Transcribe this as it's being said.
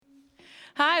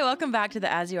Hi, welcome back to the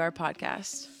As You Are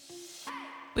podcast.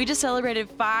 We just celebrated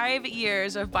 5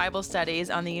 years of Bible studies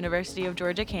on the University of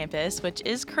Georgia campus, which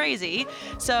is crazy.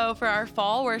 So for our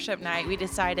fall worship night, we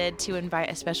decided to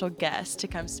invite a special guest to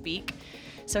come speak.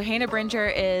 So Hannah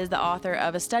Brencher is the author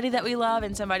of a study that we love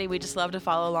and somebody we just love to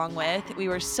follow along with. We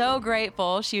were so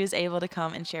grateful she was able to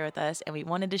come and share with us, and we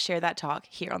wanted to share that talk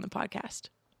here on the podcast.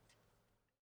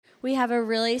 We have a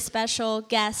really special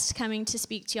guest coming to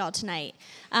speak to y'all tonight.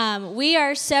 We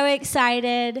are so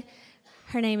excited.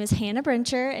 Her name is Hannah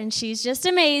Brencher, and she's just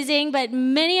amazing, but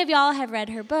many of y'all have read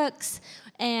her books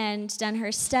and done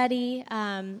her study,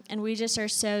 and we just are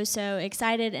so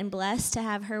excited and blessed to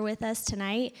have her with us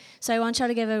tonight. So I want y'all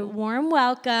to give a warm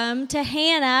welcome to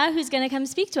Hannah, who's going to come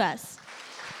speak to us.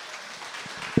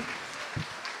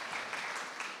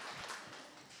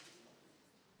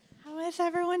 How is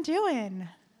everyone doing?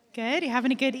 Good? You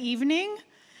having a good evening?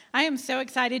 I am so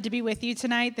excited to be with you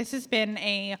tonight. This has been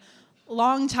a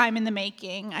long time in the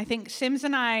making. I think Sims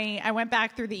and I went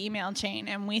back through the email chain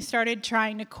and we started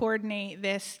trying to coordinate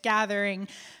this gathering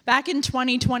back in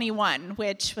 2021,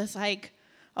 which was like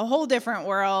a whole different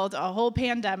world, a whole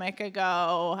pandemic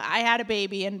ago. I had a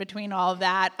baby in between all of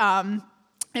that.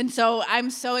 And so I'm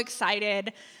so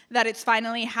excited that it's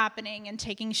finally happening and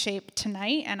taking shape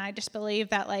tonight. And I just believe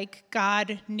that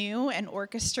God knew and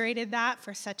orchestrated that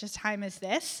for such a time as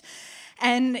this.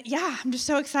 And yeah, I'm just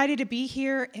so excited to be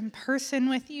here in person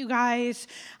with you guys.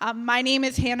 My name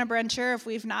is Hannah Brencher. If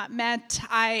we've not met,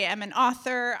 I am an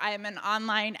author. I am an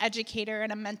online educator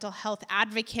and a mental health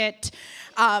advocate.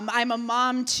 I'm a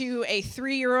mom to a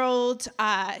 3-year-old.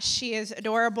 She is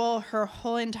adorable. Her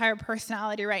whole entire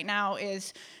personality right now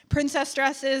is princess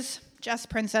dresses. Just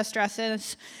princess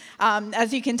dresses.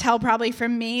 As you can tell probably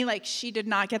from me, she did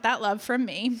not get that love from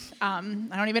me. I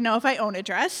don't even know if I own a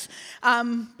dress.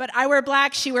 But I wear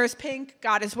black, she wears pink.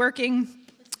 God is working.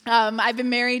 I've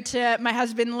been married to my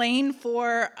husband Lane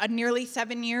for nearly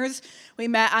 7 years. We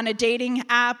met on a dating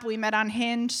app. We met on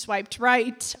Hinge, swiped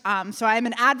right. So I'm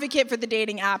an advocate for the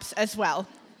dating apps as well.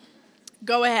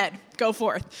 Go ahead, go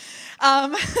forth.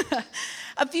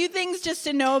 A few things just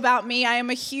to know about me. I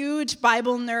am a huge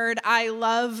Bible nerd. I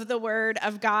love the Word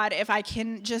of God. If I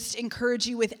can just encourage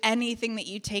you with anything that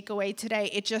you take away today,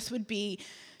 it just would be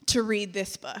to read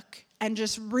this book. And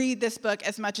just read this book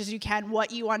as much as you can,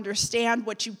 what you understand,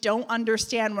 what you don't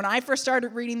understand. When I first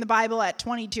started reading the Bible at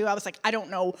 22, I was like, I don't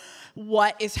know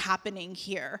what is happening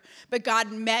here. But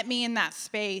God met me in that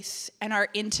space, and our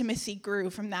intimacy grew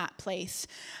from that place.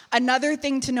 Another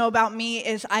thing to know about me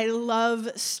is I love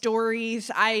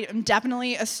stories. I am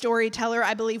definitely a storyteller.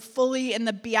 I believe fully in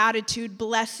the beatitude,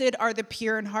 blessed are the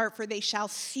pure in heart, for they shall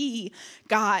see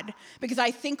God. Because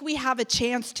I think we have a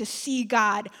chance to see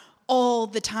God all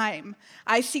the time.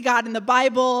 I see God in the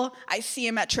Bible. I see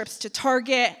him at trips to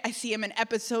Target. I see him in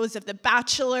episodes of The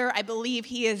Bachelor. I believe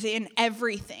he is in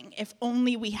everything, if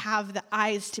only we have the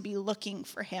eyes to be looking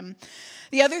for him.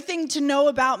 The other thing to know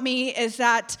about me is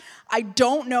that I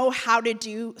don't know how to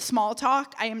do small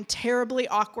talk. I am terribly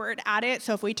awkward at it.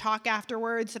 So if we talk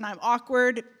afterwards and I'm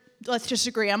awkward, let's just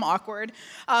agree I'm awkward.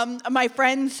 My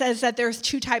friend says that there's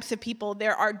 2 types of people.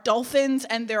 There are dolphins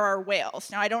and there are whales.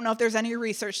 Now, I don't know if there's any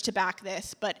research to back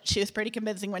this, but she was pretty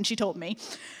convincing when she told me.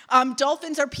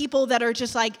 Dolphins are people that are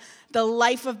just the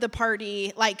life of the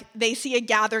party. They see a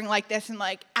gathering like this and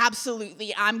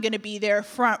absolutely, I'm going to be there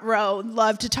front row,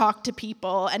 love to talk to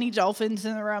people. Any dolphins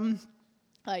in the room?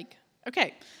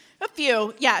 Okay, a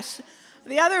few, yes.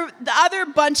 The other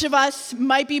bunch of us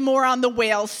might be more on the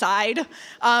whale side.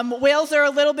 Whales are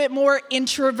a little bit more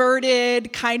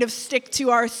introverted, kind of stick to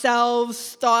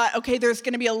ourselves, thought, okay, there's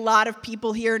going to be a lot of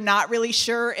people here, not really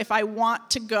sure if I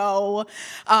want to go.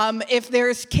 If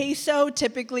there's queso,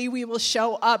 typically we will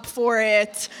show up for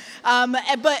it.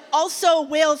 But also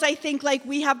whales, I think,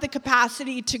 we have the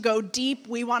capacity to go deep.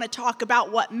 We want to talk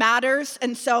about what matters.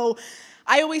 And so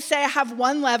I always say I have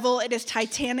one level, it is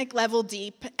Titanic level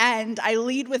deep, and I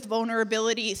lead with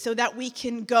vulnerability so that we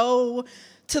can go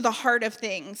to the heart of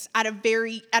things at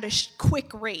a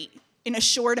quick rate in a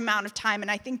short amount of time, and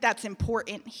I think that's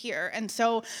important here. And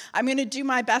so I'm going to do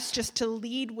my best just to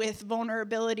lead with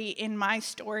vulnerability in my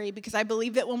story, because I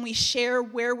believe that when we share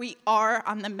where we are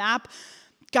on the map,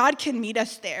 God can meet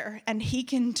us there, and he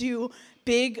can do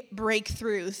big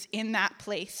breakthroughs in that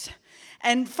place.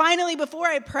 And finally, before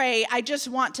I pray, I just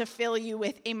want to fill you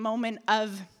with a moment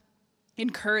of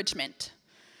encouragement.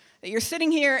 That you're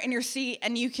sitting here in your seat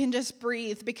and you can just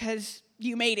breathe because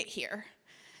you made it here.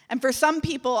 And for some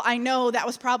people, I know that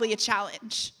was probably a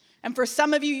challenge. And for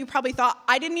some of you, you probably thought,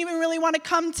 I didn't even really want to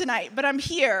come tonight, but I'm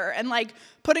here. And like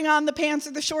putting on the pants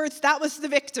or the shorts, that was the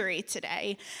victory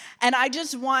today. And I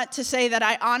just want to say that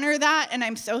I honor that, and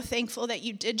I'm so thankful that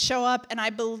you did show up, and I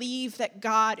believe that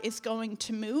God is going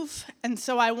to move. And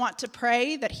so I want to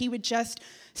pray that he would just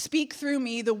speak through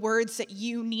me the words that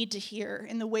you need to hear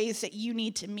in the ways that you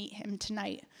need to meet him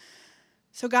tonight.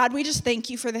 So God, we just thank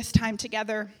you for this time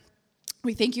together.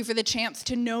 We thank you for the chance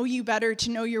to know you better, to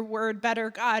know your word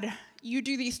better. God, you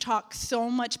do these talks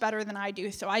so much better than I do.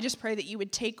 So I just pray that you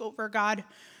would take over, God,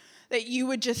 that you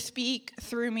would just speak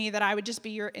through me, that I would just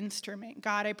be your instrument.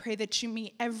 God, I pray that you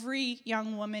meet every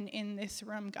young woman in this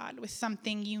room, God, with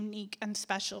something unique and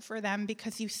special for them,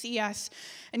 because you see us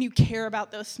and you care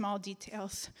about those small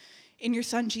details. In your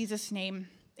son, Jesus' name,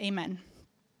 amen.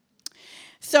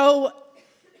 So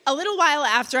a little while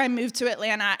after I moved to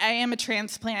Atlanta, I am a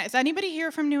transplant. Is anybody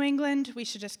here from New England? We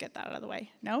should just get that out of the way.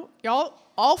 No? Y'all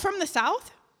all from the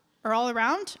South? Or all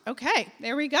around? Okay,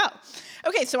 there we go.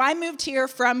 Okay, so I moved here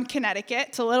from Connecticut.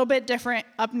 It's a little bit different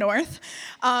up north.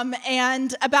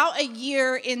 And about a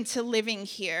year into living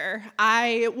here,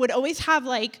 I would always have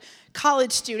like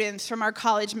college students from our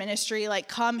college ministry like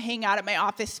come hang out at my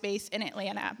office space in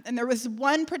Atlanta. And there was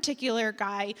one particular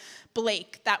guy,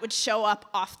 Blake, that would show up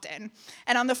often.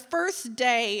 And on the first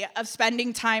day of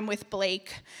spending time with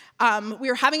Blake, we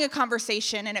were having a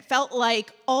conversation, and it felt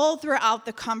like all throughout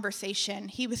the conversation,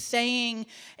 he was saying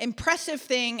impressive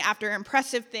thing after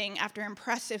impressive thing after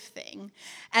impressive thing.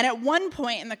 And at one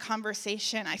point in the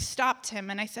conversation, I stopped him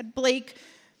and I said, Blake,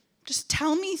 just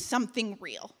tell me something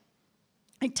real.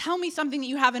 Like, tell me something that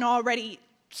you haven't already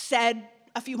said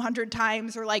a few hundred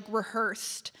times or like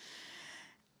rehearsed.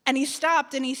 And he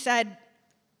stopped and he said,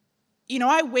 you know,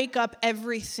 I wake up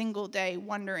every single day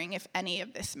wondering if any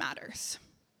of this matters.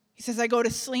 He says, I go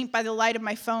to sleep by the light of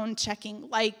my phone, checking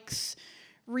likes,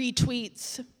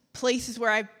 retweets, places where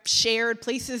I've shared,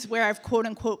 places where I've quote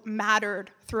unquote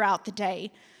mattered throughout the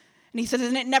day. And he says,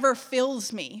 and it never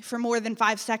fills me for more than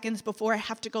 5 seconds before I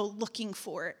have to go looking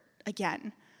for it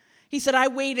again. He said, I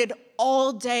waited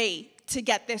all day to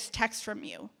get this text from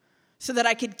you so that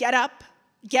I could get up,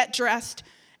 get dressed,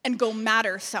 and go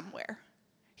matter somewhere.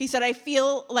 He said, I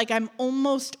feel like I'm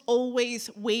almost always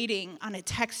waiting on a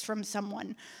text from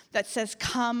someone that says,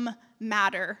 come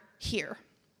matter here.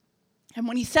 And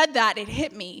when he said that, it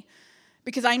hit me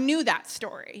because I knew that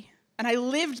story, and I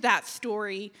lived that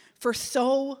story for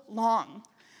so long.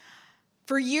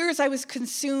 For years, I was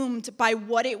consumed by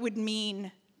what it would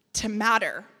mean to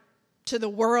matter to the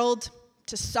world,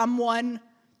 to someone,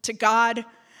 to God.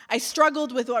 I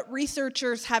struggled with what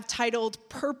researchers have titled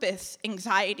purpose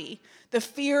anxiety, the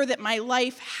fear that my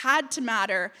life had to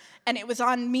matter and it was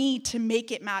on me to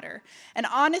make it matter. And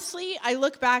honestly, I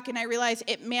look back and I realize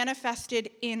it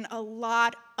manifested in a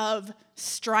lot of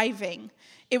striving.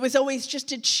 It was always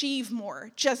just achieve more,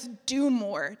 just do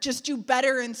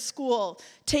better in school,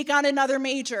 take on another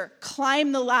major,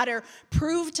 climb the ladder,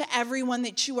 prove to everyone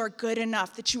that you are good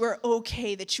enough, that you are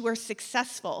okay, that you are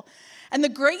successful. And the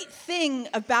great thing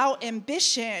about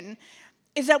ambition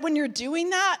is that when you're doing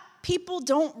that, people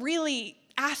don't really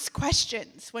ask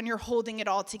questions when you're holding it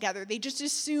all together. They just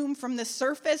assume from the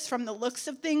surface, from the looks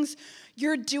of things,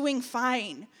 you're doing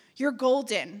fine, you're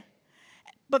golden.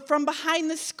 But from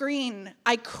behind the screen,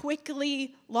 I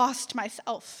quickly lost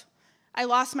myself. I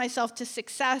lost myself to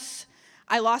success.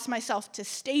 I lost myself to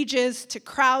stages, to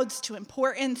crowds, to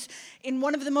importance. In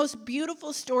one of the most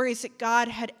beautiful stories that God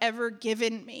had ever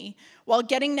given me, while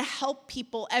getting to help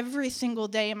people every single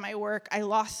day in my work, I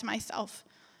lost myself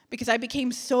because I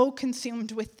became so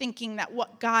consumed with thinking that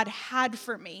what God had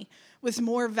for me was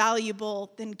more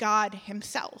valuable than God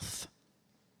himself.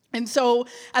 And so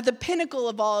at the pinnacle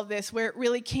of all of this, where it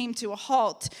really came to a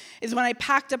halt, is when I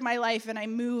packed up my life and I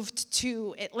moved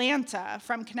to Atlanta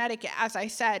from Connecticut. As I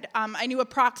said, I knew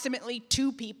approximately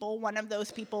 2 people, one of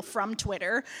those people from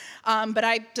Twitter, but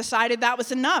I decided that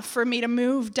was enough for me to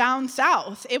move down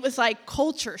south. It was like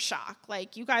culture shock.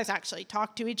 Like, you guys actually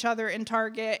talk to each other in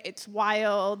Target. It's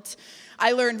wild.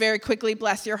 I learned very quickly,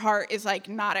 bless your heart, is like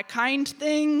not a kind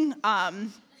thing.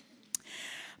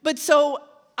 But so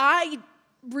I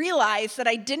realized that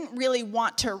I didn't really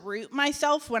want to root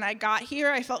myself when I got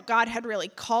here. I felt God had really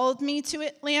called me to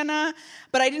Atlanta,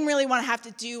 but I didn't really want to have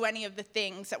to do any of the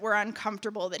things that were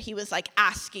uncomfortable that he was like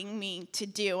asking me to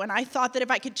do. And I thought that if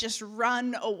I could just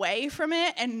run away from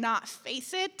it and not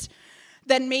face it,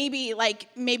 then maybe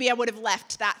I would have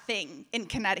left that thing in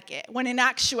Connecticut. When in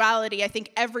actuality, I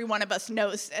think every one of us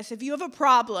knows this. If you have a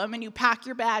problem and you pack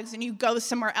your bags and you go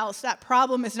somewhere else, that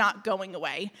problem is not going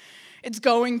away. It's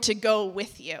going to go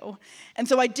with you. And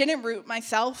so I didn't root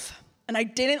myself and I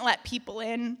didn't let people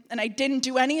in, and I didn't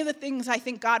do any of the things I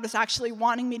think God was actually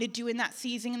wanting me to do in that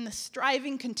season, and the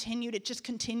striving continued. It just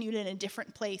continued in a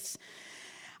different place.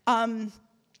 And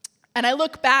I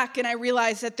look back and I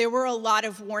realize that there were a lot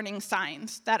of warning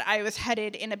signs that I was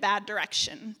headed in a bad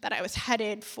direction, that I was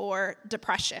headed for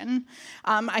depression.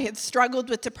 I had struggled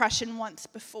with depression once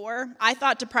before. I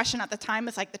thought depression at the time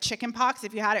was like the chicken pox.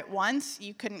 If you had it once,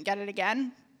 you couldn't get it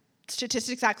again.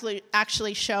 Statistics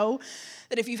actually show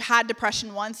that if you've had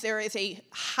depression once, there is a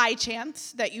high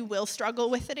chance that you will struggle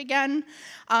with it again.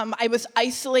 I was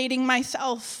isolating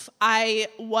myself. I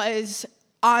was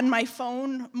on my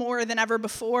phone more than ever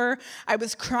before. I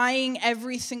was crying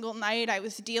every single night. I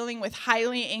was dealing with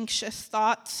highly anxious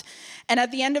thoughts. And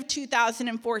at the end of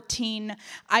 2014,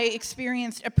 I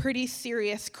experienced a pretty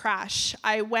serious crash.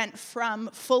 I went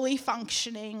from fully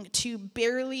functioning to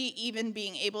barely even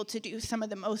being able to do some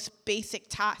of the most basic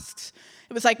tasks.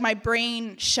 It was like my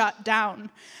brain shut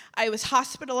down. I was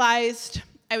hospitalized.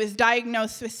 I was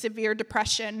diagnosed with severe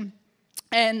depression.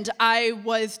 And I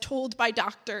was told by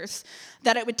doctors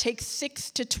that it would take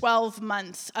 6 to 12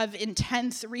 months of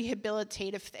intense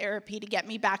rehabilitative therapy to get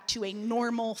me back to a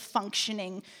normal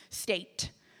functioning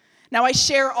state. Now, I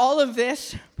share all of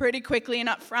this pretty quickly and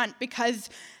up front because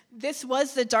this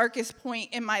was the darkest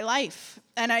point in my life.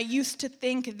 And I used to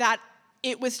think that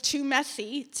it was too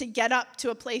messy to get up to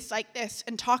a place like this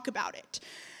and talk about it.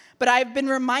 But I've been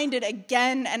reminded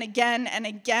again and again and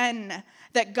again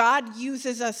that God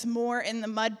uses us more in the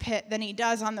mud pit than he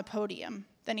does on the podium,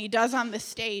 than he does on the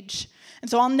stage.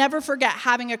 And so I'll never forget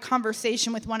having a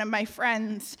conversation with one of my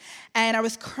friends, and I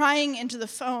was crying into the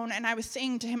phone, and I was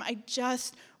saying to him, I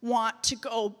just want to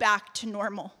go back to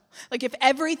normal. Like, if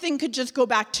everything could just go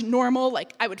back to normal,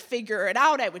 like, I would figure it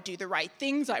out, I would do the right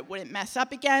things, I wouldn't mess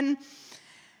up again.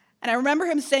 And I remember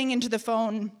him saying into the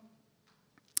phone,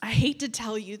 I hate to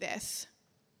tell you this,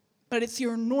 but it's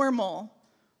your normal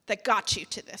that got you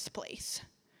to this place.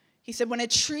 He said, when a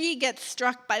tree gets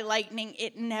struck by lightning,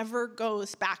 it never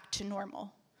goes back to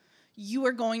normal. You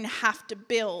are going to have to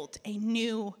build a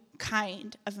new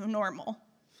kind of normal.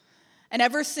 And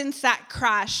ever since that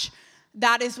crash,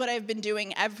 that is what I've been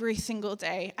doing every single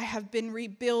day. I have been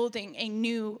rebuilding a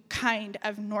new kind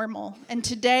of normal. And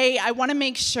today, I want to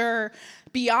make sure,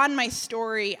 beyond my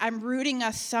story, I'm rooting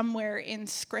us somewhere in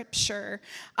Scripture.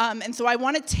 And so I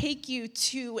want to take you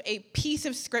to a piece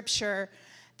of Scripture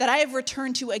that I have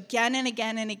returned to again and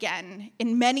again and again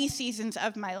in many seasons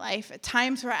of my life, at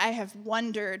times where I have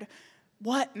wondered,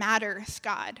 what matters,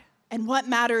 God? And what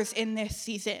matters in this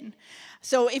season?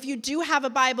 So if you do have a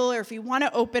Bible or if you want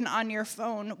to open on your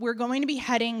phone, we're going to be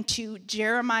heading to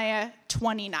Jeremiah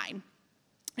 29.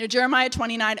 Jeremiah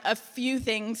 29, a few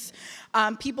things.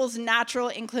 People's natural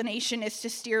inclination is to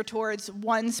steer towards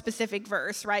one specific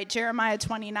verse, right? Jeremiah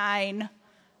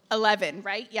 29:11,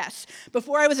 right? Yes.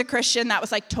 Before I was a Christian, that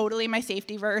was like totally my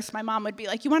safety verse. My mom would be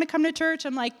like, you want to come to church?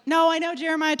 I'm like, no, I know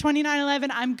Jeremiah 29:11.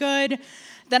 I'm good.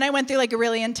 Then I went through like a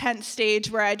really intense stage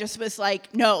where I just was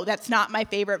like, no, that's not my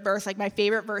favorite verse. Like, my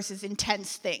favorite verse is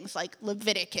intense things like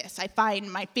Leviticus. I find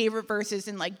my favorite verses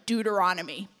in like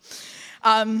Deuteronomy.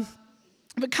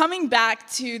 But coming back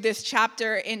to this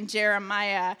chapter in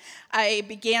Jeremiah, I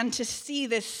began to see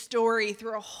this story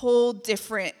through a whole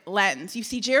different lens. You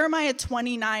see, Jeremiah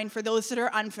 29, for those that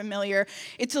are unfamiliar,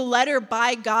 it's a letter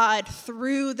by God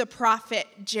through the prophet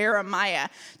Jeremiah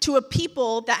to a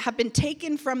people that have been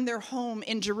taken from their home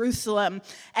in Jerusalem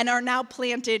and are now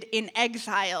planted in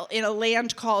exile in a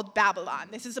land called Babylon.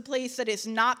 This is a place that is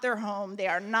not their home. They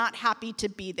are not happy to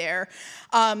be there.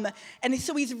 And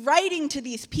so he's writing to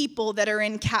these people that are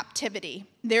in captivity.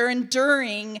 They're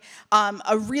enduring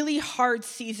a really hard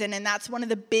season, and that's one of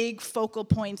the big focal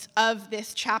points of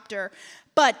this chapter.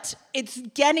 But it's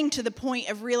getting to the point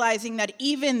of realizing that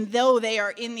even though they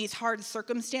are in these hard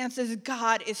circumstances,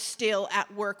 God is still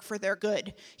at work for their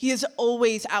good. He is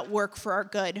always at work for our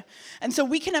good. And so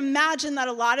we can imagine that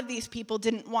a lot of these people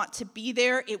didn't want to be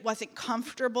there. It wasn't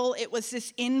comfortable. It was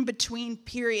this in-between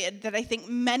period that I think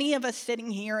many of us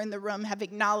sitting here in the room have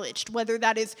acknowledged, whether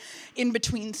that is in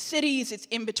between cities, it's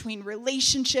in between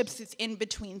relationships, it's in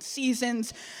between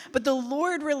seasons. But the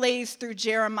Lord relays through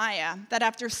Jeremiah that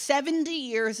after 70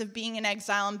 years of being in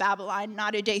exile in Babylon,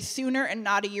 not a day sooner and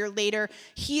not a year later,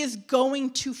 he is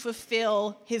going to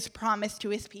fulfill his promise to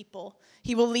his people.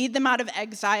 He will lead them out of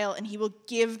exile, and he will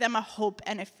give them a hope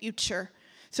and a future.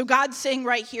 So God's saying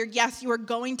right here, yes, you are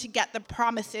going to get the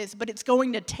promises, but it's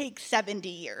going to take 70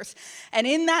 years. And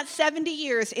in that 70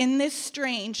 years, in this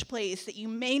strange place that you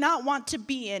may not want to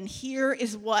be in, here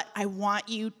is what I want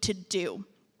you to do.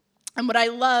 And what I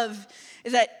love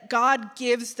is that God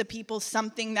gives the people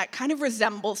something that kind of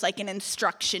resembles like an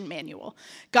instruction manual.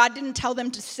 God didn't tell them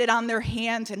to sit on their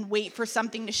hands and wait for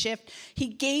something to shift. He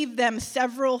gave them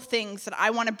several things that I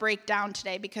want to break down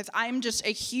today because I'm just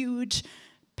a huge,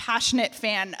 passionate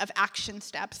fan of action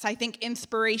steps. I think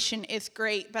inspiration is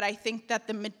great, but I think that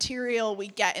the material we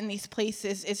get in these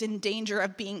places is in danger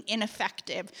of being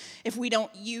ineffective if we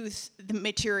don't use the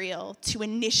material to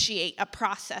initiate a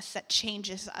process that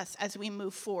changes us as we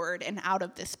move forward and out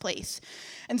of this place.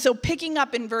 And so picking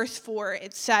up in verse 4,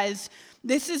 it says,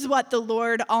 "This is what the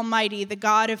Lord Almighty, the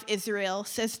God of Israel,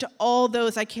 says to all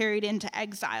those I carried into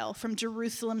exile from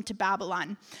Jerusalem to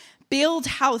Babylon. Build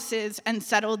houses and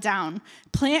settle down.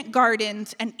 Plant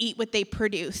gardens and eat what they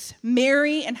produce.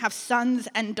 Marry and have sons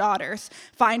and daughters.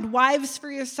 Find wives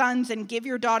for your sons and give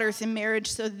your daughters in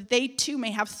marriage so that they too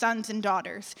may have sons and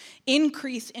daughters.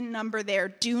 Increase in number there,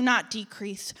 do not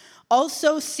decrease.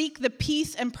 Also seek the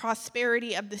peace and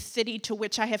prosperity of the city to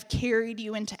which I have carried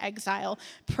you into exile.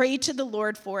 Pray to the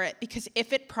Lord for it, because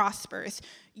if it prospers,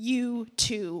 you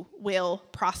too will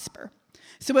prosper."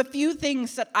 So a few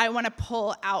things that I want to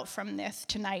pull out from this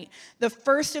tonight. The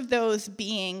first of those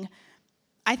being,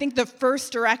 I think the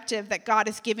first directive that God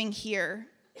is giving here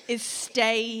is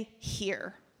stay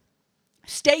here.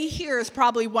 Stay here is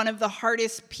probably one of the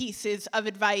hardest pieces of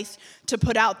advice to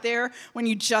put out there when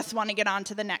you just want to get on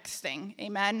to the next thing.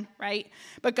 Amen, right?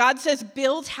 But God says,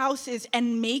 build houses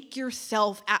and make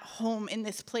yourself at home in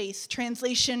this place.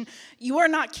 Translation, you are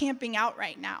not camping out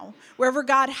right now. Wherever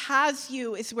God has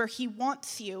you is where he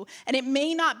wants you. And it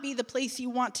may not be the place you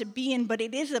want to be in, but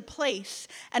it is a place.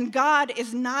 And God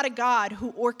is not a God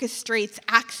who orchestrates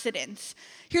accidents.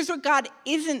 Here's what God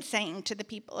isn't saying to the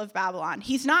people of Babylon.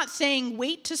 He's not saying,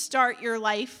 wait to start your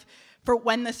life for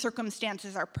when the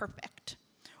circumstances are perfect.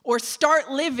 Or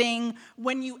start living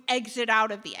when you exit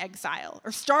out of the exile.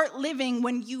 Or start living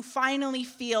when you finally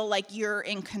feel like you're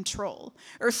in control.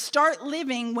 Or start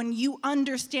living when you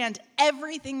understand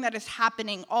everything that is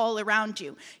happening all around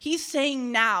you. He's saying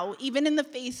now, even in the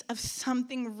face of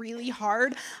something really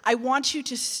hard, I want you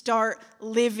to start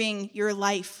living your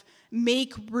life.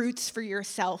 Make roots for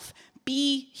yourself.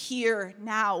 Be here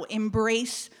now.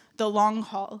 Embrace the long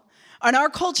haul. In our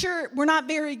culture, we're not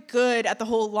very good at the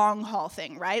whole long haul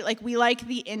thing, right? Like, we like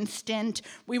the instant.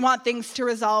 We want things to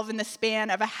resolve in the span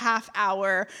of a half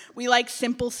hour. We like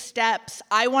simple steps.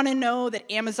 I want to know that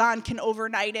Amazon can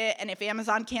overnight it, and if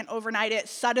Amazon can't overnight it,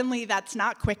 suddenly that's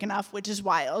not quick enough, which is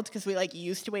wild, because we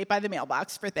used to wait by the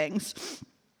mailbox for things.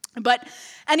 But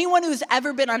anyone who's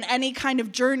ever been on any kind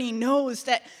of journey knows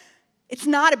that it's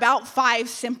not about 5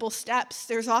 simple steps.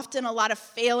 There's often a lot of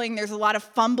failing. There's a lot of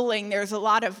fumbling. There's a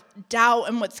lot of doubt.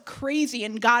 And what's crazy,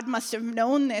 and God must have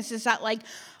known this, is that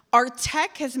our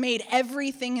tech has made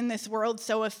everything in this world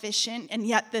so efficient, and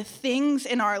yet the things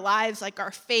in our lives, like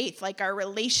our faith, like our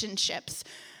relationships,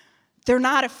 they're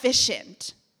not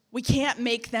efficient. We can't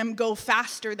make them go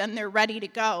faster than they're ready to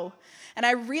go. And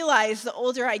I realize the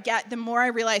older I get, the more I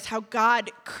realize how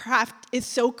God is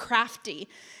so crafty.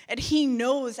 And he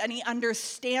knows and he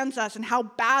understands us and how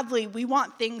badly we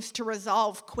want things to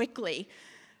resolve quickly.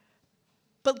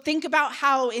 But think about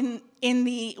how in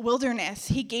the wilderness,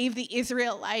 he gave the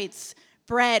Israelites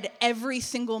bread every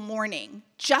single morning,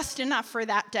 just enough for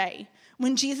that day.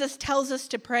 When Jesus tells us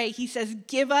to pray, he says,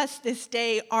 give us this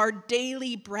day our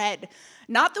daily bread.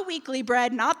 Not the weekly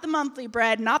bread, not the monthly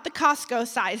bread, not the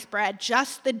Costco-sized bread,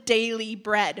 just the daily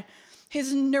bread.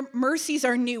 His mercies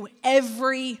are new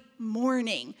every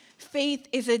morning. Faith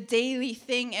is a daily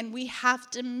thing, and we have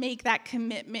to make that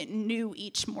commitment new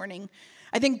each morning.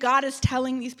 I think God is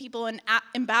telling these people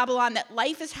in Babylon that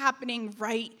life is happening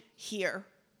right here,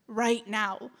 right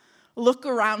now. Look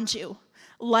around you.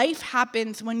 Life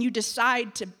happens when you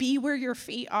decide to be where your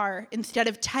feet are instead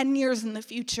of 10 years in the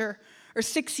future or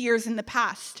 6 years in the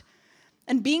past.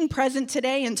 And being present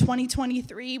today in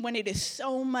 2023, when it is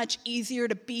so much easier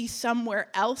to be somewhere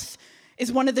else,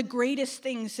 is one of the greatest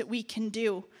things that we can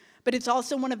do. But it's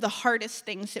also one of the hardest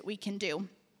things that we can do.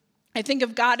 I think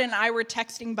if God and I were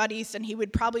texting buddies, and he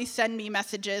would probably send me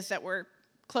messages that were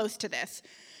close to this.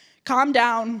 Calm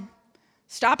down.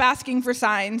 Stop asking for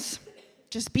signs.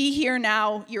 Just be here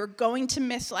now. You're going to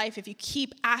miss life if you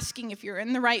keep asking if you're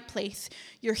in the right place.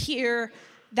 You're here.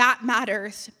 That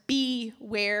matters. Be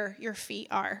where your feet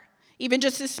are. Even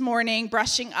just this morning,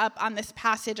 brushing up on this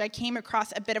passage, I came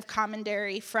across a bit of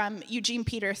commentary from Eugene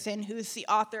Peterson, who's the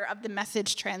author of the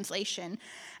Message translation.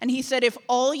 And he said, if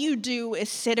all you do is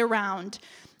sit around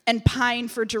and pine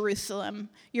for Jerusalem,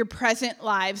 your present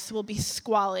lives will be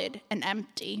squalid and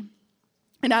empty.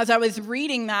 And as I was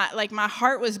reading that, like my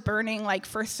heart was burning, like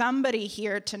for somebody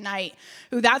here tonight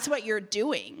who that's what you're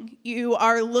doing. You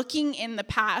are looking in the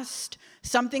past,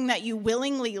 something that you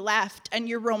willingly left, and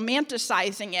you're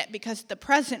romanticizing it because the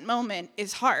present moment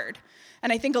is hard.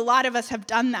 And I think a lot of us have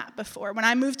done that before. When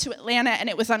I moved to Atlanta and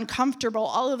it was uncomfortable,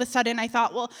 all of a sudden I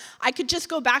thought, well, I could just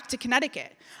go back to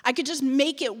Connecticut. I could just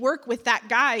make it work with that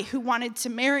guy who wanted to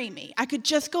marry me. I could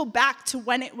just go back to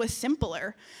when it was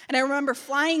simpler. And I remember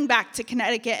flying back to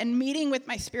Connecticut and meeting with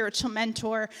my spiritual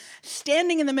mentor,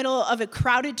 standing in the middle of a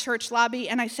crowded church lobby,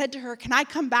 and I said to her, can I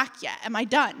come back yet? Am I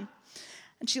done?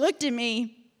 And she looked at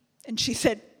me and she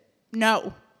said,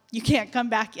 no, you can't come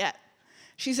back yet.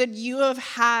 She said, you have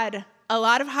had a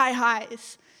lot of high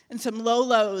highs and some low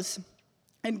lows,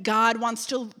 and God wants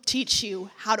to teach you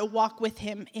how to walk with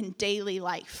him in daily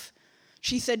life.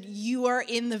 She said, you are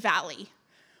in the valley.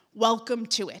 Welcome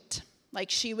to it. Like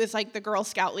she was like the Girl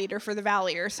Scout leader for the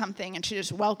valley or something, and she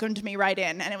just welcomed me right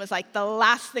in. And it was like the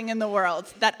last thing in the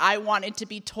world that I wanted to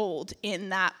be told in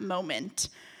that moment.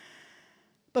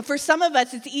 But for some of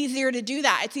us, it's easier to do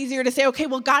that. It's easier to say, okay,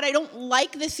 well, God, I don't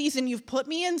like the season you've put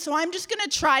me in, so I'm just going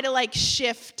to try to like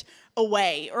shift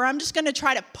away, or I'm just going to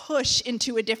try to push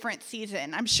into a different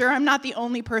season. I'm sure I'm not the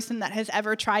only person that has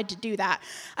ever tried to do that.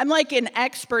 I'm like an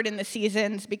expert in the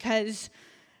seasons because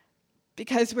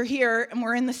we're here and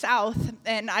we're in the South,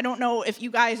 and I don't know if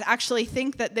you guys actually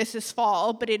think that this is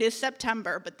fall, but it is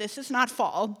September, but this is not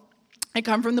fall. I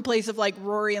come from the place of like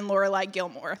Rory and Lorelai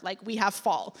Gilmore, like we have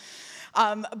fall.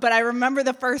 But I remember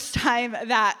the first time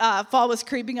that fall was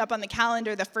creeping up on the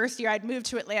calendar, the first year I'd moved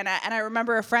to Atlanta, and I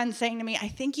remember a friend saying to me, I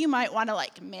think you might want to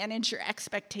like manage your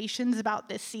expectations about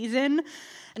this season.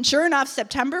 And sure enough,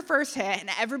 September 1st hit, and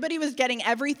everybody was getting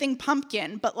everything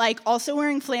pumpkin, but like also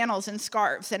wearing flannels and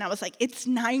scarves. And I was like, it's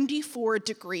 94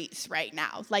 degrees right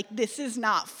now. Like, this is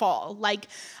not fall. Like,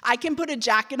 I can put a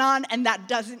jacket on, and that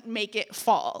doesn't make it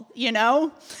fall, you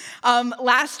know?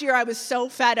 Last year, I was so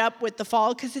fed up with the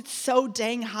fall because it's so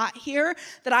dang hot here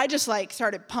that I just like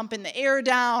started pumping the air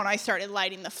down. I started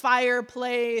lighting the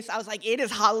fireplace. I was like, it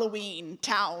is Halloween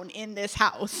town in this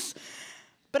house.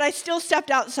 But I still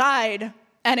stepped outside,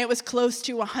 and it was close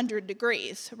to 100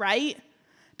 degrees, right?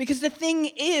 Because the thing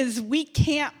is, we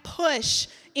can't push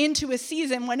into a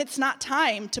season when it's not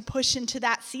time to push into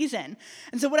that season.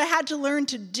 And so what I had to learn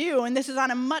to do, and this is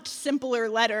on a much simpler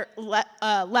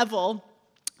level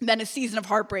than a season of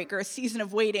heartbreak or a season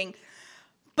of waiting,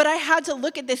 but I had to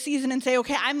look at this season and say,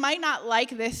 okay, I might not like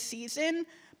this season,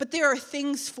 but there are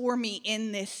things for me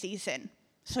in this season.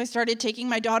 So I started taking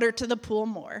my daughter to the pool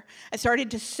more. I started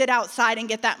to sit outside and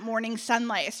get that morning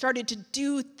sunlight. I started to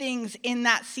do things in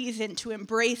that season to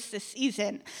embrace the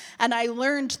season. And I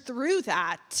learned through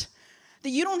that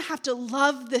you don't have to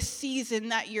love the season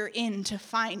that you're in to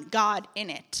find God in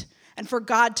it and for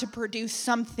God to produce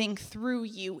something through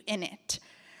you in it.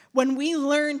 When we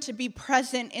learn to be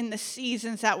present in the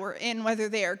seasons that we're in, whether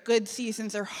they are good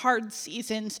seasons or hard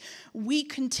seasons, we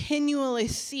continually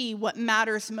see what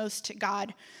matters most to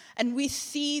God. And we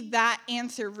see that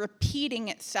answer repeating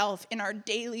itself in our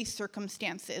daily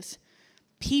circumstances.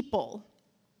 People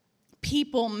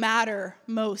matter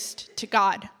most to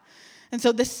God. And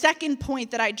so the second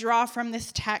point that I draw from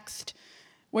this text,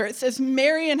 where it says,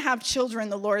 marry and have children,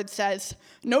 the Lord says,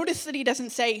 notice that he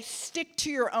doesn't say, stick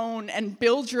to your own and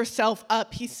build yourself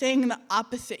up. He's saying the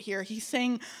opposite here. He's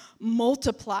saying,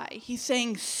 multiply. He's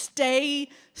saying, stay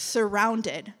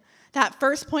surrounded. That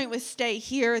first point was stay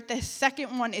here. The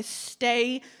second one is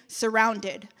stay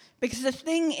surrounded. Because the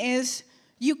thing is,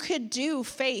 you could do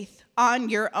faith on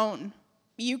your own.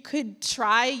 You could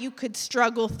try, you could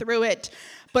struggle through it.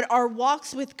 But our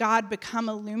walks with God become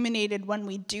illuminated when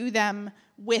we do them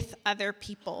with other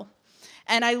people.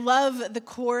 And I love the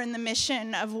core and the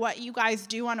mission of what you guys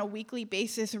do on a weekly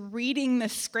basis, reading the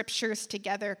scriptures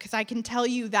together, because I can tell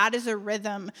you that is a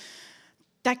rhythm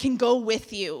that can go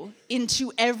with you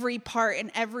into every part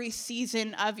and every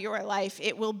season of your life.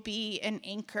 It will be an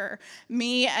anchor.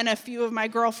 Me and a few of my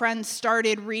girlfriends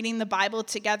started reading the Bible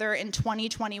together in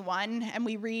 2021, and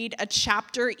we read a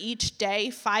chapter each day,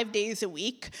 5 days a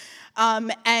week,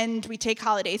 and we take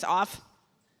holidays off.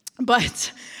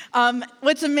 But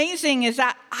what's amazing is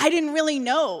that I didn't really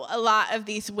know a lot of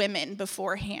these women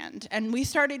beforehand, and we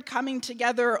started coming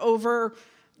together over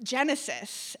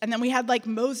Genesis, and then we had like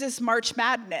Moses March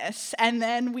Madness, and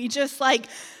then we just like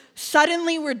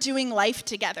suddenly we're doing life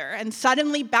together and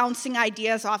suddenly bouncing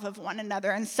ideas off of one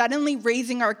another and suddenly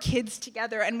raising our kids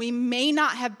together. And we may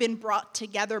not have been brought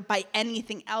together by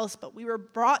anything else, but we were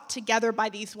brought together by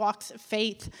these walks of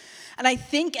faith. And I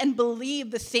think and believe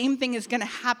the same thing is going to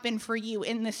happen for you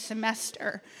in this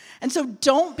semester. And so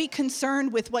don't be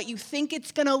concerned with what you think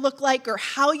it's going to look like or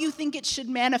how you think it should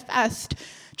manifest.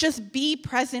 Just be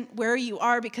present where you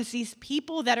are, because these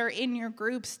people that are in your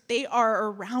groups, they are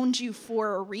around you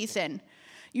for a reason.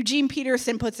 Eugene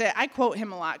Peterson puts it, I quote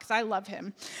him a lot because I love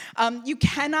him. You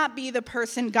cannot be the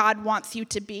person God wants you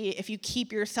to be if you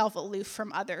keep yourself aloof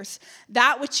from others.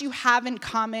 That which you have in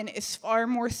common is far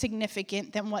more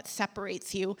significant than what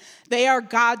separates you. They are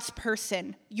God's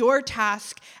person. Your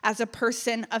task as a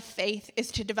person of faith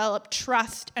is to develop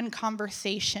trust and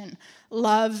conversation,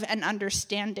 love and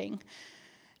understanding.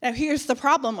 Now, here's the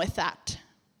problem with that.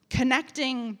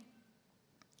 Connecting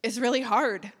is really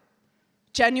hard.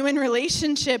 Genuine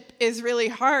relationship is really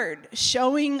hard.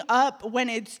 Showing up when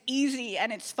it's easy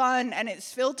and it's fun and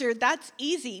it's filtered, that's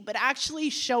easy. But actually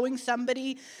showing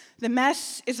somebody the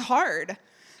mess is hard.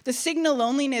 The Signal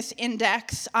Loneliness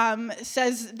Index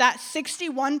says that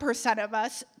 61% of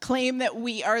us claim that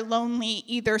we are lonely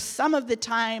either some of the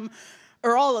time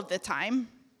or all of the time.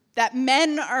 That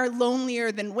men are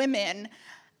lonelier than women.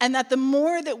 And that the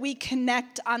more that we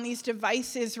connect on these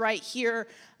devices right here,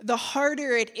 the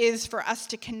harder it is for us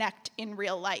to connect in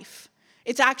real life.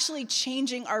 It's actually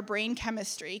changing our brain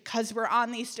chemistry because we're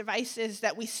on these devices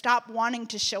that we stop wanting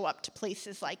to show up to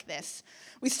places like this.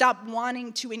 We stop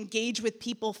wanting to engage with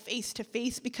people face to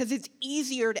face because it's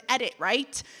easier to edit,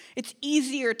 right? It's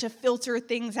easier to filter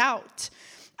things out.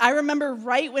 I remember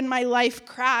right when my life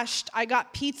crashed, I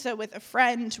got pizza with a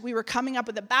friend. We were coming up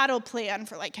with a battle plan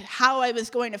for how I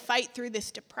was going to fight through this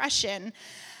depression.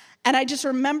 And I just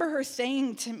remember her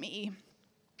saying to me,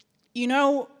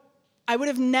 I would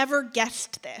have never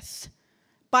guessed this.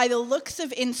 By the looks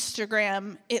of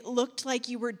Instagram, it looked like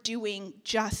you were doing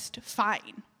just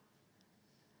fine.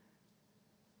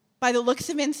 By the looks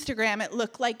of Instagram, it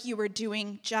looked like you were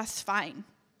doing just fine.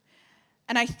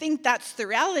 And I think that's the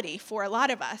reality for a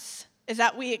lot of us, is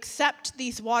that we accept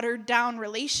these watered down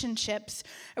relationships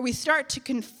and we start to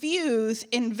confuse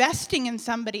investing in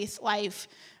somebody's life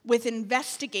with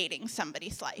investigating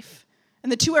somebody's life.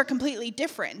 And the two are completely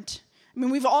different. I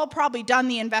mean, we've all probably done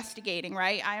the investigating,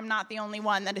 right? I am not the only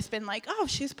one that has been like, oh,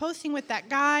 she's posting with that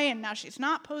guy and now she's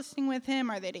not posting with him.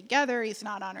 Are they together? He's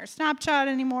not on her Snapchat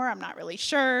anymore. I'm not really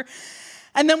sure.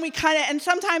 And then and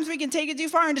sometimes we can take it too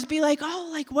far and just be like,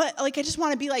 oh, what? I just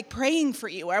want to be praying for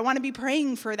you, or I want to be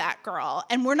praying for that girl.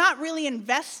 And we're not really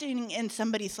investing in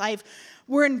somebody's life.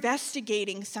 We're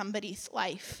investigating somebody's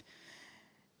life.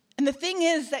 And the thing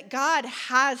is that God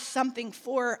has something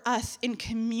for us in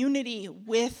community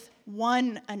with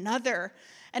one another.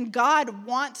 And God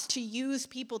wants to use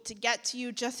people to get to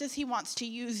you just as he wants to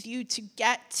use you to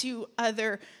get to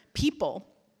other people.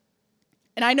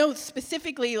 And I know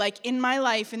specifically, in my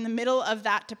life, in the middle of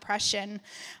that depression,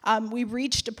 we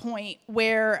reached a point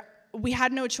where we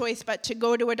had no choice but to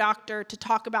go to a doctor to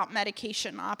talk about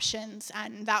medication options.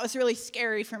 And that was really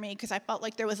scary for me because I felt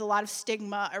like there was a lot of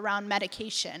stigma around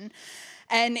medication.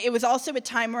 And it was also a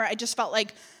time where I just felt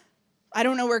like, I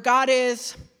don't know where God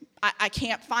is. I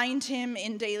can't find him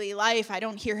in daily life. I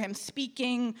don't hear him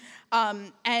speaking.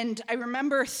 And I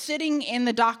remember sitting in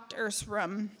the doctor's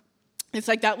room. It's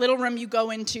like that little room you go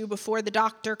into before the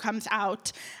doctor comes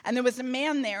out. And there was a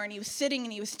man there, and he was sitting,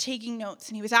 and he was taking notes,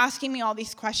 and he was asking me all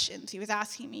these questions. He was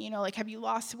asking me, have you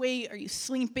lost weight? Are you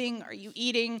sleeping? Are you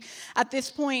eating? At this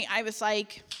point, I was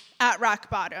at rock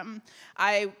bottom.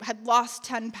 I had lost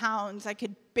 10 pounds. I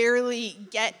could barely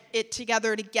get it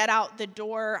together to get out the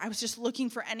door. I was just looking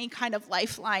for any kind of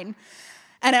lifeline.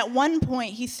 And at one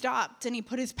point, he stopped, and he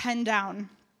put his pen down,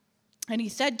 and he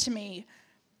said to me,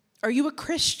 "Are you a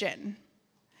Christian?"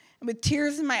 And with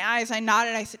tears in my eyes, I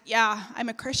nodded. I said, "Yeah, I'm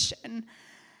a Christian."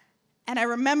 And I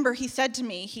remember he said to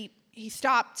me, he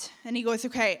stopped, and he goes,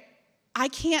 "Okay, I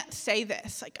can't say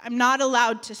this. I'm not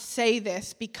allowed to say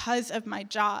this because of my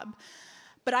job.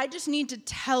 But I just need to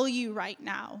tell you right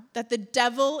now that the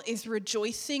devil is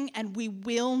rejoicing, and we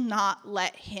will not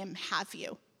let him have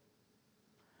you."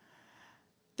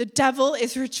 The devil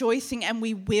is rejoicing, and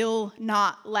we will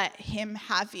not let him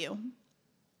have you.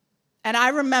 And I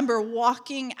remember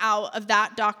walking out of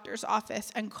that doctor's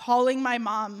office and calling my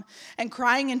mom and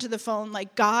crying into the phone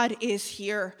God is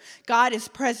here. God is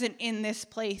present in this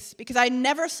place. Because I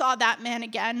never saw that man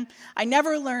again. I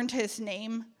never learned his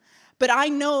name. But I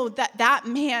know that that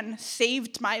man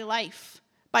saved my life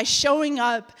by showing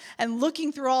up and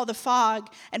looking through all the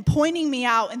fog and pointing me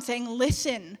out and saying,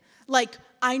 "Listen,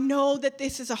 I know that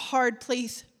this is a hard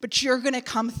place, but you're going to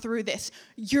come through this.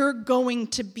 You're going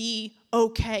to be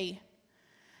okay.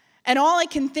 And all I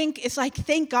can think is like,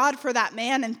 thank God for that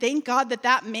man, and thank God that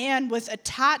that man was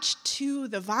attached to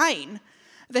the vine,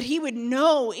 that he would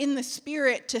know in the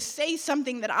Spirit to say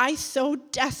something that I so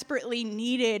desperately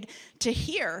needed to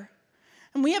hear.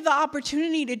 And we have the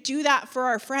opportunity to do that for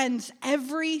our friends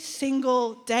every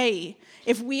single day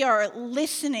if we are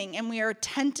listening and we are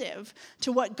attentive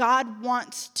to what God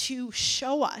wants to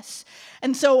show us.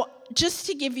 And so just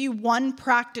to give you one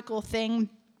practical thing,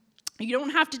 you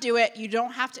don't have to do it, you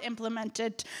don't have to implement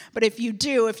it, but if you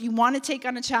do, if you want to take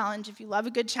on a challenge, if you love a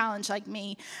good challenge like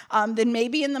me, then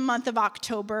maybe in the month of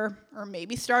October, or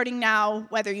maybe starting now,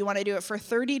 whether you want to do it for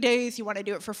 30 days, you want to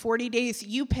do it for 40 days,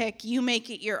 you pick, you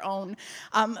make it your own.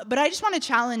 But I just want to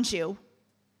challenge you,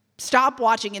 stop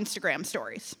watching Instagram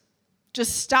stories.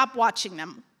 Just stop watching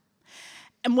them.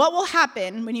 And what will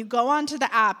happen when you go onto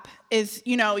the app is,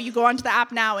 you go onto the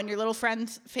app now and your little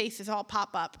friend's faces all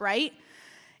pop up, right?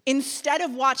 Instead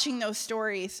of watching those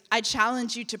stories, I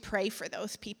challenge you to pray for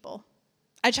those people.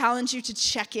 I challenge you to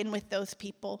check in with those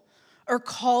people, or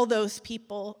call those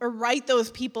people, or write those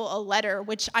people a letter,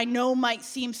 which I know might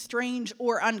seem strange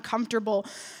or uncomfortable,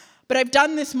 but I've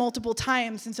done this multiple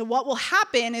times. And so what will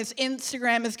happen is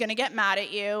Instagram is going to get mad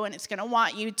at you, and it's going to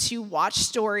want you to watch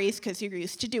stories because you're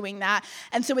used to doing that.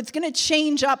 And so it's going to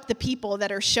change up the people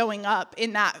that are showing up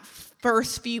in that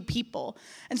first few people.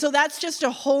 And so that's just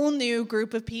a whole new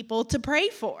group of people to pray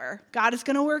for. God is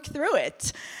going to work through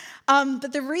it.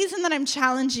 But the reason that I'm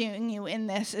challenging you in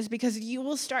this is because you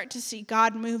will start to see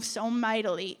God move so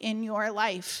mightily in your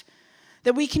life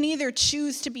that we can either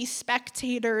choose to be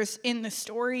spectators in the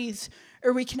stories,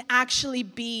 or we can actually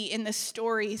be in the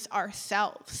stories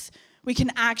ourselves. We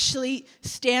can actually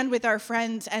stand with our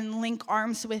friends and link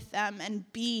arms with them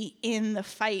and be in the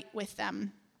fight with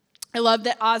them. I love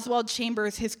that Oswald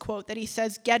Chambers, his quote that he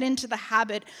says, "Get into the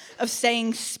habit of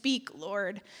saying, 'Speak,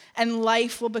 Lord,' and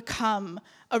life will become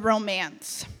a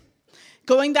romance."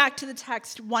 Going back to the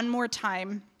text one more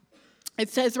time, it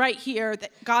says right here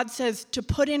that God says to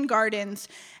put in gardens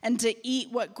and to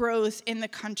eat what grows in the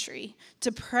country,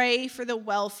 to pray for the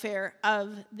welfare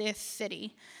of this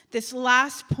city. This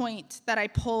last point that I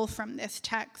pull from this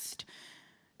text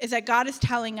is that God is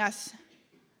telling us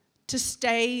to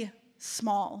stay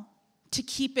small, to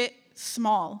keep it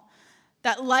small.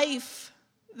 That life,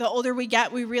 the older we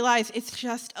get, we realize it's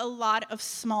just a lot of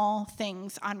small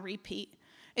things on repeat.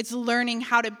 It's learning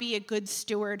how to be a good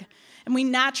steward. And we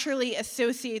naturally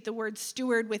associate the word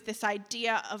steward with this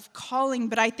idea of calling,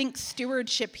 but I think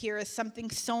stewardship here is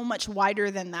something so much wider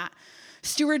than that.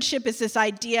 Stewardship is this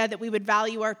idea that we would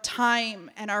value our time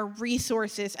and our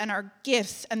resources and our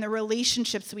gifts and the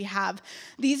relationships we have.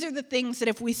 These are the things that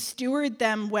if we steward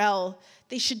them well,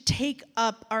 they should take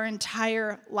up our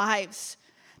entire lives.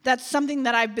 That's something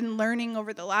that I've been learning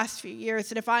over the last few years,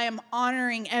 that if I am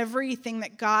honoring everything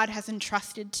that God has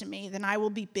entrusted to me, then I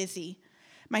will be busy.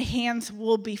 My hands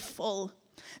will be full.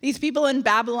 These people in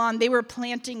Babylon, they were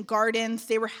planting gardens,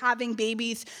 they were having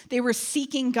babies, they were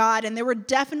seeking God, and there were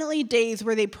definitely days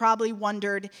where they probably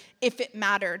wondered if it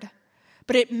mattered.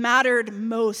 But it mattered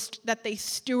most that they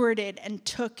stewarded and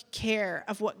took care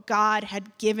of what God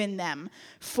had given them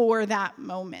for that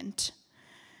moment.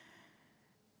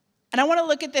 And I want to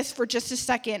look at this for just a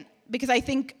second, because I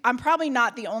think I'm probably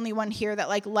not the only one here that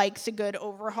likes a good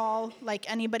overhaul.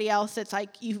 Like anybody else that's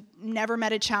like, you've never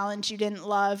met a challenge you didn't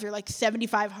love, you're like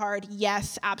 75 hard,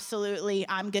 yes, absolutely,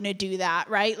 I'm going to do that,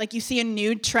 right? Like you see a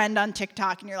new trend on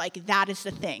TikTok and you're like, that is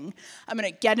the thing. I'm going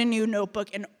to get a new notebook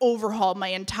and overhaul my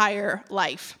entire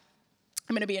life.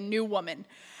 I'm going to be a new woman.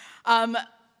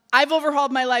 I've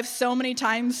overhauled my life so many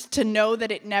times to know that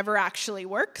it never actually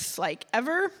works, like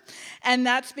ever. And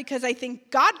that's because I think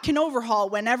God can overhaul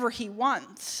whenever he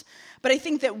wants. But I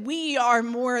think that we are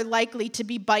more likely to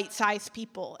be bite-sized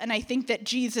people. And I think that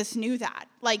Jesus knew that.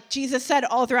 Like Jesus said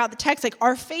all throughout the text, like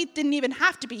our faith didn't even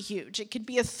have to be huge. It could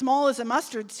be as small as a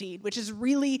mustard seed, which is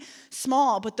really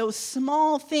small. But those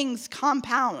small things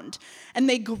compound and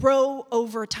they grow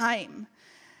over time.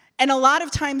 And a lot of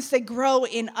times they grow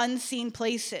in unseen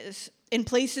places, in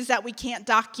places that we can't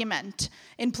document,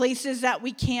 in places that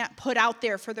we can't put out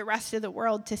there for the rest of the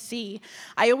world to see.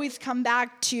 I always come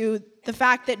back to the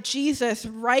fact that Jesus,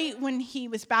 right when he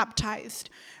was baptized,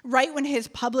 right when his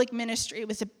public ministry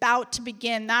was about to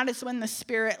begin, that is when the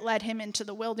Spirit led him into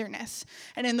the wilderness.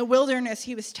 And in the wilderness,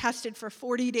 he was tested for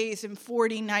 40 days and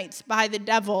 40 nights by the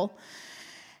devil.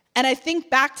 And I think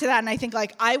back to that, and I think,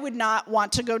 I would not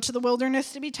want to go to the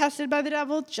wilderness to be tested by the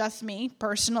devil, just me,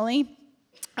 personally.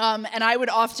 And I would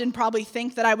often probably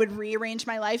think that I would rearrange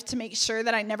my life to make sure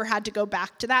that I never had to go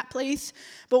back to that place.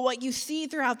 But what you see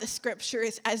throughout the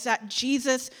scriptures is that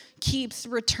Jesus keeps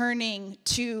returning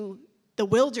to the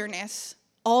wilderness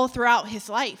all throughout his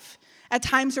life. At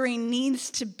times where he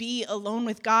needs to be alone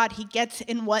with God, he gets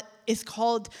in what is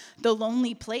called the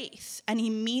lonely place, and he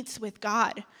meets with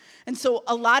God. And so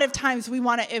a lot of times we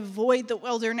want to avoid the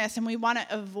wilderness and we want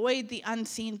to avoid the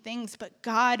unseen things, but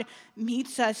God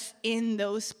meets us in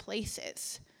those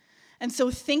places. And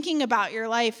so thinking about your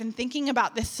life and thinking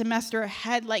about this semester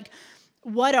ahead, like,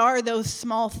 what are those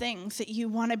small things that you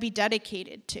want to be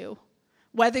dedicated to?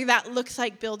 Whether that looks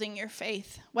like building your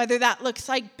faith, whether that looks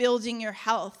like building your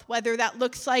health, whether that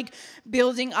looks like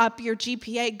building up your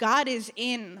GPA, God is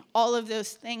in all of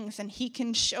those things, and he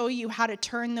can show you how to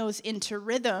turn those into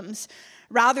rhythms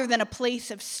rather than a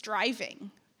place of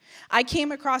striving. I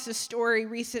came across a story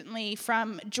recently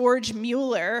from George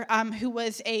Mueller, who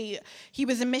was a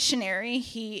missionary.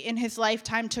 He, in his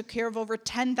lifetime, took care of over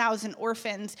 10,000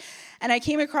 orphans. And I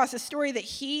came across a story that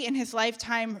he, in his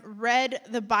lifetime, read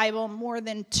the Bible more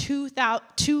than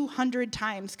 200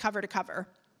 times cover to cover.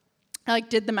 I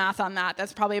did the math on that.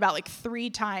 That's probably about 3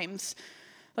 times,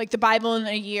 the Bible in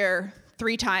a year,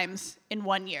 3 times in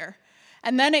 1 year.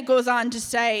 And then it goes on to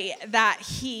say that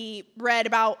he read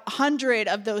about 100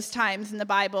 of those times in the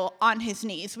Bible on his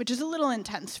knees, which is a little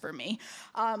intense for me.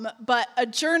 But a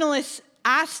journalist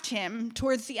asked him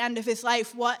towards the end of his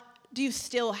life, what do you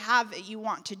still have that you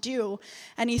want to do?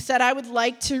 And he said, I would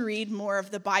like to read more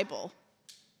of the Bible,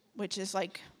 which is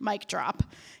mic drop.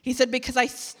 He said, because I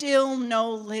still know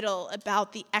little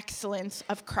about the excellence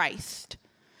of Christ.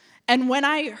 And when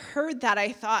I heard that,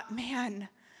 I thought, man,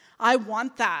 I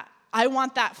want that. I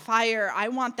want that fire. I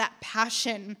want that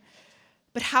passion.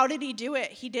 But how did he do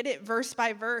it? He did it verse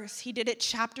by verse. He did it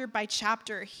chapter by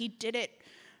chapter. He did it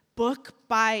book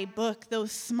by book.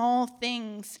 Those small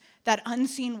things, that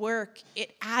unseen work,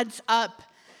 it adds up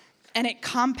and it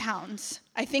compounds.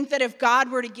 I think that if God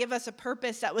were to give us a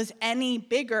purpose that was any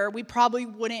bigger, we probably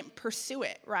wouldn't pursue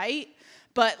it, right?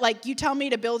 But you tell me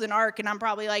to build an ark, and I'm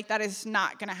probably that is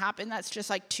not going to happen. That's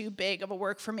just too big of a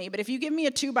work for me. But if you give me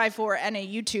a 2x4 and a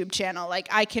YouTube channel,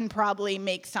 I can probably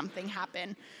make something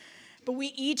happen. But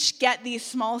we each get these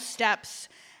small steps,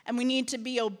 and we need to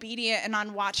be obedient and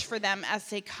on watch for them as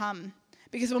they come.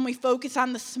 Because when we focus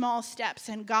on the small steps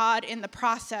and God in the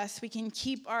process, we can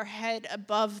keep our head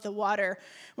above the water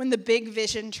when the big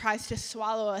vision tries to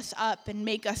swallow us up and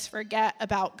make us forget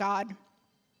about God.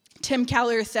 Tim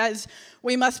Keller says,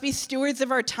 we must be stewards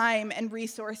of our time and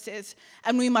resources,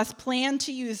 and we must plan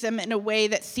to use them in a way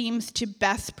that seems to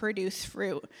best produce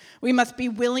fruit. We must be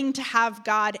willing to have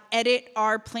God edit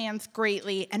our plans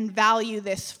greatly and value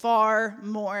this far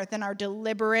more than our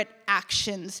deliberate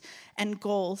actions and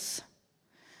goals.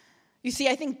 You see,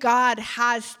 I think God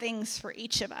has things for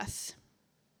each of us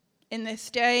in this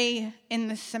day, in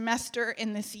this semester,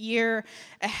 in this year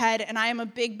ahead. And I am a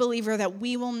big believer that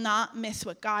we will not miss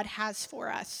what God has for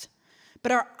us.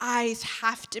 But our eyes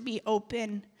have to be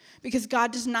open because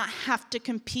God does not have to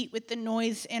compete with the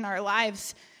noise in our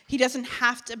lives. He doesn't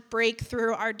have to break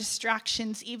through our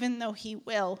distractions, even though he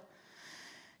will.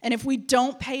 And if we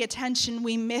don't pay attention,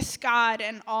 we miss God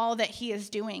and all that he is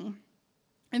doing.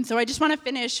 And so I just want to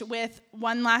finish with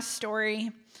one last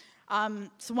story.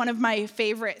 It's one of my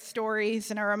favorite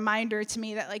stories and a reminder to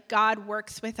me that God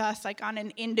works with us on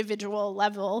an individual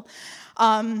level.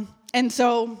 And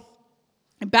so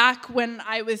back when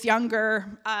I was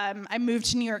younger, I moved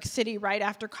to New York City right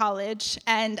after college.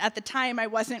 And at the time, I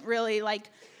wasn't really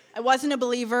I wasn't a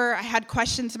believer. I had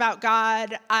questions about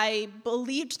God. I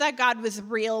believed that God was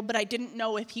real, but I didn't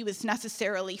know if he was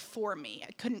necessarily for me.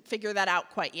 I couldn't figure that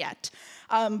out quite yet.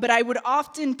 But I would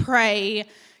often pray,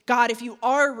 God, if you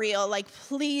are real,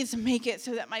 please make it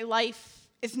so that my life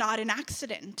is not an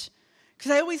accident.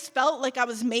 Because I always felt like I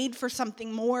was made for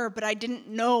something more, but I didn't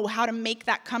know how to make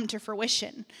that come to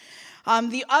fruition.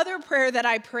 The other prayer that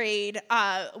I prayed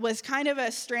was kind of a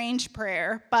strange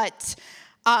prayer, but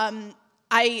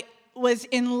I was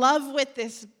in love with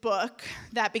this book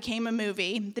that became a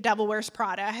movie, The Devil Wears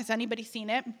Prada. Has anybody seen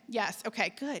it? Yes.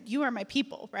 Okay, good. You are my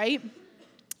people, right?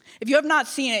 If you have not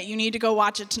seen it, you need to go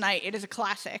watch it tonight. It is a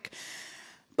classic.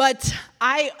 But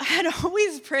I had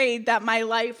always prayed that my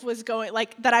life was going,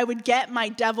 that I would get my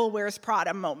Devil Wears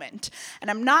Prada moment.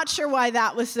 And I'm not sure why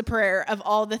that was the prayer of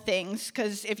all the things,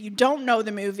 because if you don't know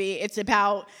the movie, it's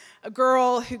about a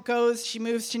girl she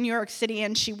moves to New York City,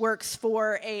 and she works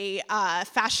for a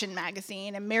fashion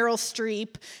magazine, and Meryl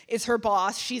Streep is her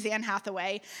boss. She's Anne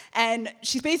Hathaway, and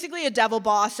she's basically a devil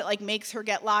boss that like makes her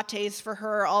get lattes for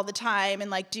her all the time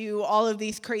and like do all of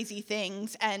these crazy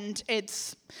things, and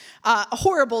it's a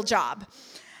horrible job.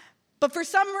 But for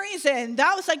some reason,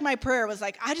 that was like my prayer, was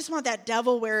like, I just want that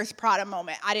Devil Wears Prada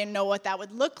moment. I didn't know what that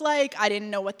would look like. I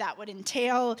didn't know what that would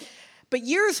entail. But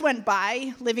years went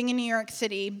by, living in New York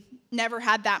City, never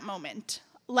had that moment.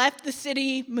 Left the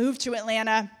city, moved to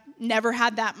Atlanta, never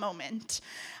had that moment.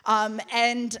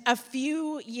 And a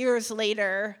few years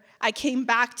later, I came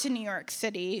back to New York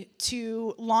City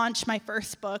to launch my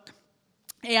first book.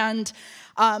 And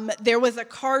there was a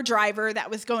car driver that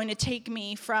was going to take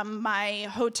me from my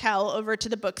hotel over to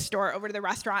the bookstore, over to the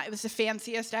restaurant. It was the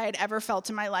fanciest I had ever felt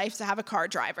in my life to have a car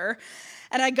driver.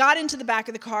 And I got into the back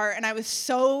of the car, and I was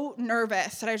so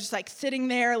nervous that I was just like sitting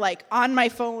there, like on my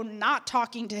phone, not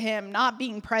talking to him, not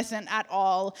being present at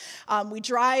all. We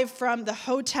drive from the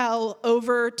hotel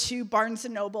over to Barnes &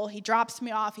 Noble. He drops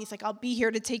me off. He's like, I'll be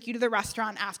here to take you to the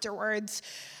restaurant afterwards.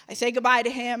 I say goodbye to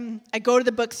him. I go to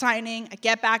the book signing. I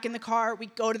get back in the car. We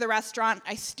go to the restaurant.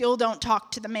 I still don't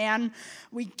talk to the man.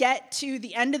 We get to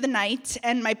the end of the night,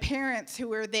 and my parents, who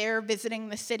were there visiting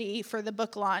the city for the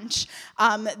book launch,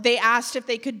 they asked if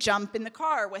they could jump in the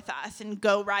car with us and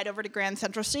go ride over to Grand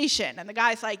Central Station. And the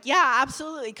guy's like, yeah,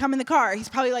 absolutely, come in the car. He's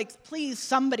probably like, please,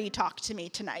 somebody talk to me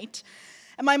tonight.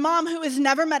 And my mom, who has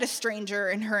never met a stranger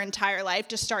in her entire life,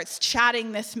 just starts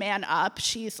chatting this man up.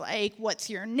 She's like,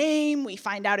 what's your name? We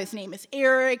find out his name is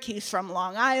Eric. He's from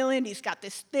Long Island. He's got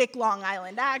this thick Long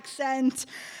Island accent.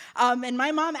 And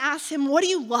my mom asks him, what do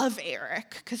you love,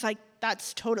 Eric? Because, like,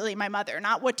 that's totally my mother.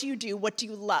 Not what do you do, what do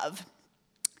you love?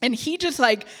 And he just,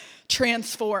 like,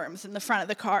 transforms in the front of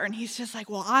the car. And he's just like,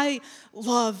 well, I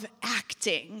love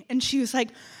acting. And she was like,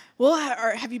 well,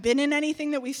 have you been in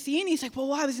anything that we've seen? He's like,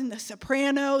 well, I was in The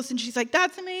Sopranos. And she's like,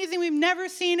 that's amazing. We've never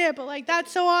seen it, but like,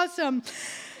 that's so awesome.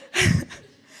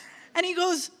 And he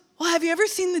goes, well, have you ever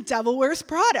seen The Devil Wears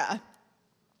Prada?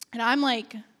 And I'm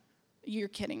like, you're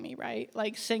kidding me, right?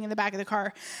 Like sitting in the back of the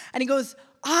car. And he goes,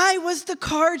 I was the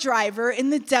car driver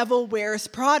in The Devil Wears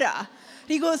Prada.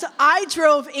 He goes, I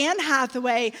drove Anne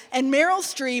Hathaway and Meryl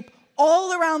Streep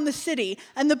all around the city.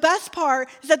 And the best part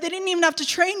is that they didn't even have to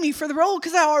train me for the role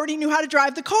because I already knew how to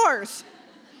drive the cars.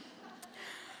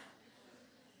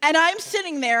 And I'm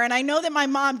sitting there, and I know that my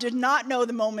mom did not know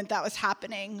the moment that was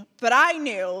happening, but I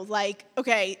knew, like,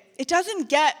 okay, it doesn't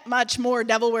get much more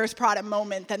Devil Wears Prada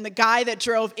moment than the guy that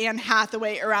drove Anne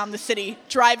Hathaway around the city,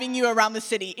 driving you around the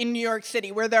city in New York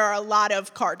City, where there are a lot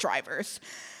of car drivers.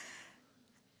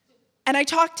 And I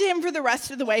talked to him for the rest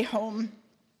of the way home.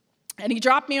 And he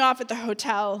dropped me off at the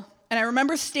hotel, and I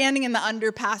remember standing in the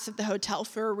underpass of the hotel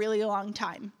for a really long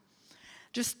time,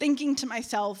 just thinking to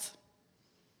myself,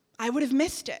 I would have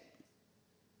missed it.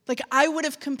 Like, I would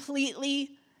have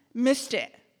completely missed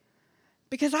it.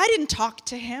 Because I didn't talk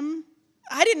to him.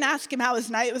 I didn't ask him how his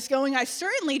night was going. I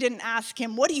certainly didn't ask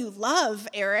him, what do you love,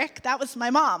 Eric? That was my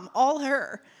mom, all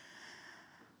her.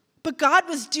 But God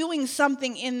was doing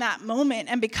something in that moment,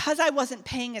 and because I wasn't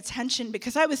paying attention,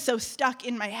 because I was so stuck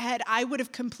in my head, I would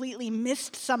have completely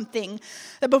missed something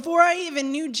that before I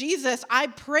even knew Jesus, I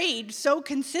prayed so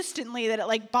consistently that it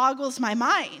like boggles my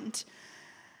mind.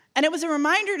 And it was a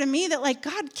reminder to me that like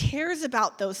God cares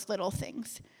about those little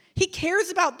things. He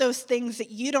cares about those things that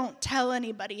you don't tell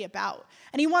anybody about,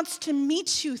 and he wants to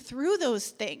meet you through those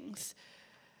things.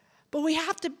 But we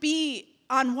have to be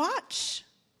on watch.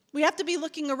 We have to be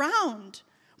looking around.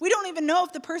 We don't even know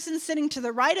if the person sitting to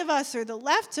the right of us or the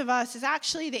left of us is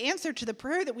actually the answer to the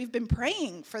prayer that we've been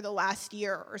praying for the last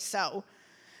year or so.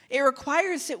 It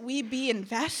requires that we be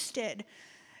invested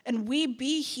and we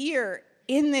be here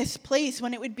in this place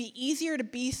when it would be easier to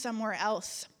be somewhere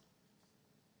else.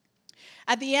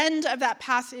 At the end of that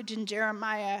passage in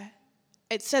Jeremiah,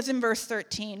 it says in verse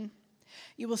 13,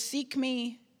 you will seek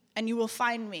me and you will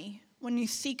find me. When you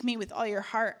seek me with all your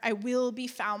heart, I will be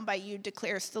found by you,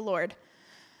 declares the Lord.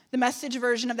 The Message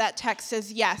version of that text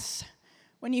says, yes,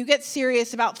 when you get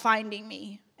serious about finding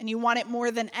me and you want it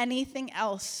more than anything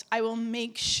else, I will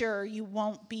make sure you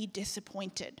won't be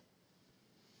disappointed.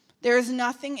 There is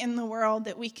nothing in the world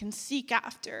that we can seek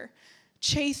after,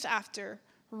 chase after,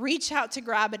 reach out to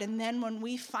grab it, and then when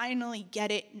we finally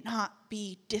get it, not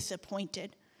be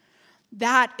disappointed.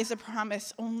 That is a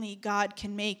promise only God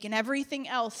can make. And everything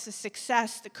else, the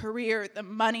success, the career, the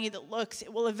money, the looks,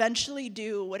 it will eventually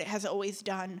do what it has always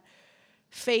done.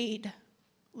 Fade,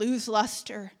 lose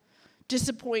luster,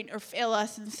 disappoint or fail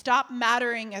us, and stop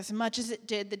mattering as much as it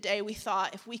did the day we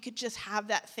thought if we could just have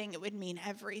that thing, it would mean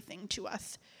everything to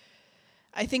us.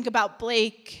 I think about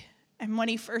Blake and what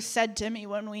he first said to me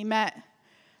when we met.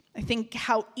 I think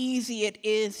how easy it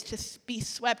is to be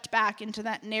swept back into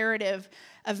that narrative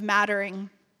of mattering.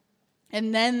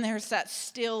 And then there's that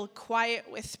still, quiet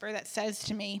whisper that says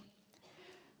to me,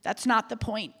 that's not the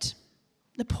point.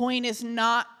 The point is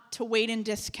not to wait and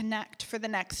disconnect for the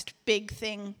next big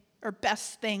thing or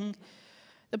best thing.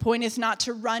 The point is not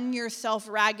to run yourself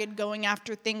ragged going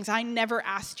after things I never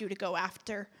asked you to go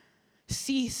after.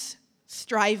 Cease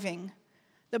striving.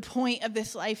 The point of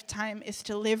this lifetime is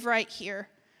to live right here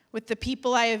with the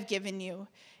people I have given you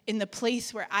in the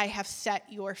place where I have set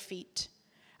your feet.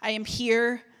 I am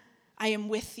here. I am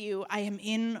with you. I am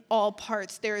in all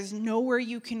parts. There is nowhere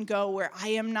you can go where I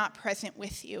am not present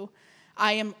with you.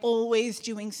 I am always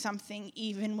doing something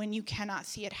even when you cannot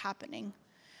see it happening.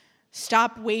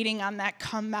 Stop waiting on that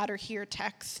come matter here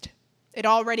text. It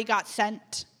already got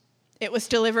sent. It was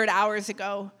delivered hours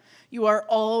ago. You are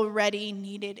already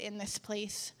needed in this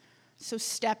place. So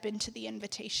step into the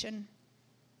invitation.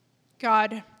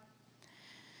 God,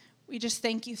 we just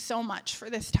thank you so much for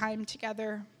this time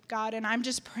together, God. And I'm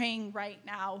just praying right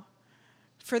now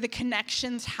for the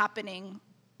connections happening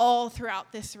all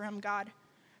throughout this room, God.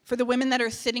 For the women that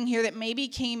are sitting here that maybe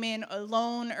came in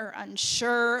alone or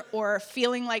unsure or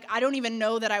feeling like, I don't even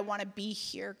know that I want to be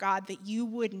here, God, that you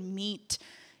would meet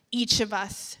each of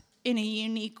us in a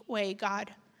unique way,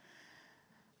 God.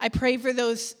 I pray for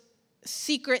those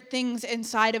secret things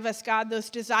inside of us, God, those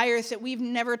desires that we've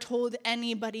never told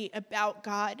anybody about,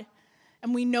 God.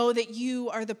 And we know that you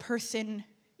are the person,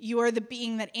 you are the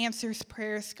being that answers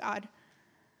prayers, God.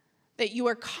 That you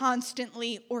are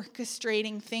constantly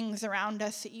orchestrating things around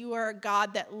us, that you are a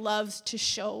God that loves to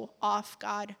show off,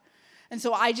 God. And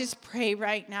so I just pray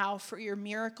right now for your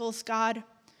miracles, God,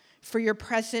 for your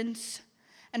presence,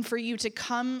 and for you to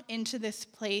come into this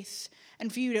place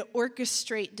and for you to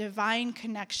orchestrate divine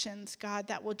connections, God,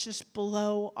 that will just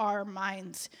blow our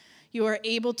minds. You are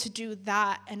able to do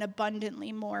that and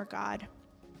abundantly more, God.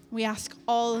 We ask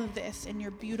all of this in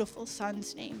your beautiful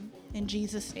Son's name. In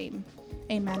Jesus' name,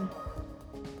 amen.